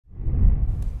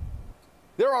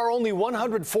There are only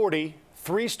 140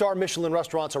 three-star Michelin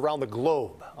restaurants around the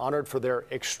globe honored for their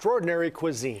extraordinary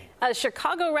cuisine. A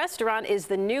Chicago restaurant is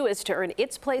the newest to earn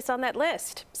its place on that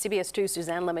list. CBS 2's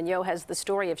Suzanne Le Mignot has the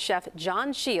story of chef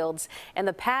John Shields and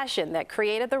the passion that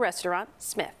created the restaurant,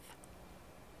 Smyth.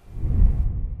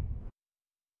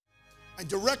 I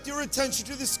direct your attention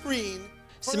to the screen.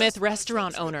 Smyth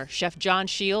restaurant owner Chef John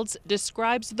Shields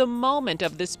describes the moment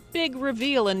of this big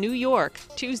reveal in New York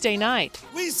Tuesday night.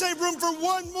 We save room for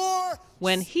one more.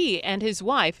 When he and his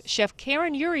wife, Chef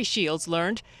Karen Yuri Shields,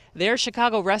 learned their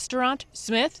Chicago restaurant,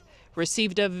 Smyth,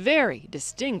 received a very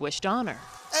distinguished honor.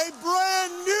 A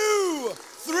brand new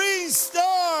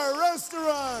three-star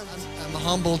restaurant. I'm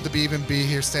humbled to even be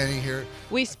here, standing here.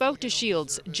 We spoke to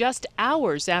Shields just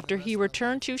hours after he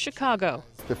returned to Chicago.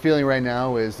 The feeling right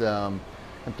now is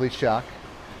complete shock.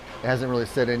 It hasn't really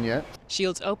set in yet.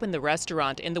 Shields opened the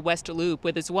restaurant in the West Loop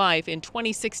with his wife in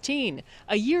 2016.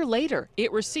 A year later,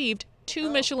 it received 2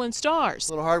 Michelin stars.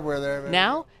 A little hardware there.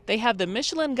 Now they have the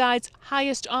Michelin Guide's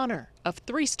highest honor of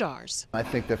 3 stars. I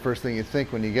think the first thing you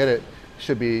think when you get it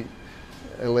should be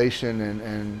elation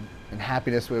and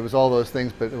happiness. It was all those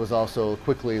things, but it was also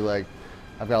quickly like,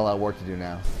 I've got a lot of work to do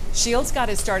now. Shields got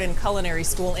his start in culinary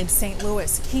school in St.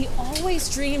 Louis. He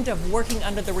always dreamed of working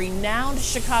under the renowned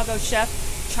Chicago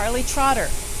chef Charlie Trotter.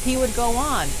 He would go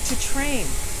on to train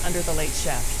under the late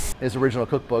chef. His original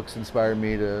cookbooks inspired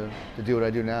me to do what I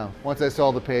do now. Once I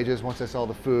saw the pages, once I saw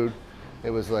the food,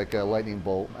 it was like a lightning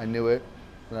bolt. I knew it.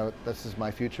 This is my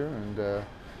future, and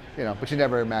but you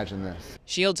never imagined this.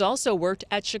 Shields also worked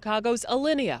at Chicago's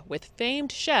Alinea with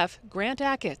famed chef Grant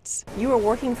Achatz. You were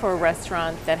working for a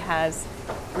restaurant that has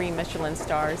 3 Michelin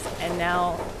stars, and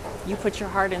now you put your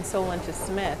heart and soul into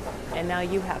Smyth, and now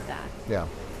you have that.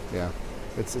 Yeah,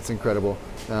 it's incredible.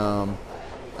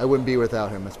 I wouldn't be without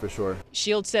him, that's for sure.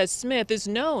 Shields says Smyth is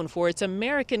known for its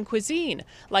American cuisine,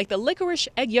 like the licorice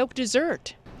egg yolk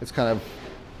dessert. It's kind of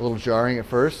a little jarring at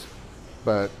first,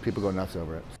 but people go nuts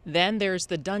over it. Then there's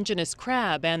the Dungeness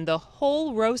crab and the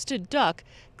whole roasted duck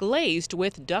glazed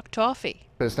with duck toffee.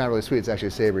 But it's not really sweet, it's actually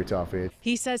savory toffee.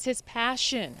 He says his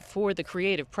passion for the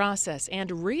creative process and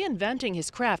reinventing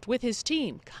his craft with his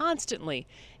team constantly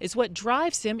is what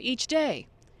drives him each day.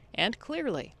 And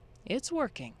clearly, it's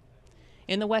working.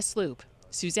 In the West Loop,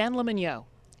 Suzanne Le Mignot,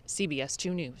 CBS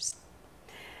 2 News.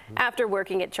 After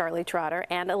working at Charlie Trotter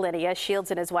and Alinea, Shields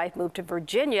and his wife moved to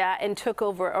Virginia and took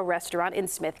over a restaurant in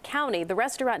Smyth County. The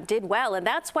restaurant did well, and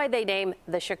that's why they named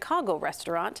the Chicago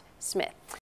restaurant Smyth.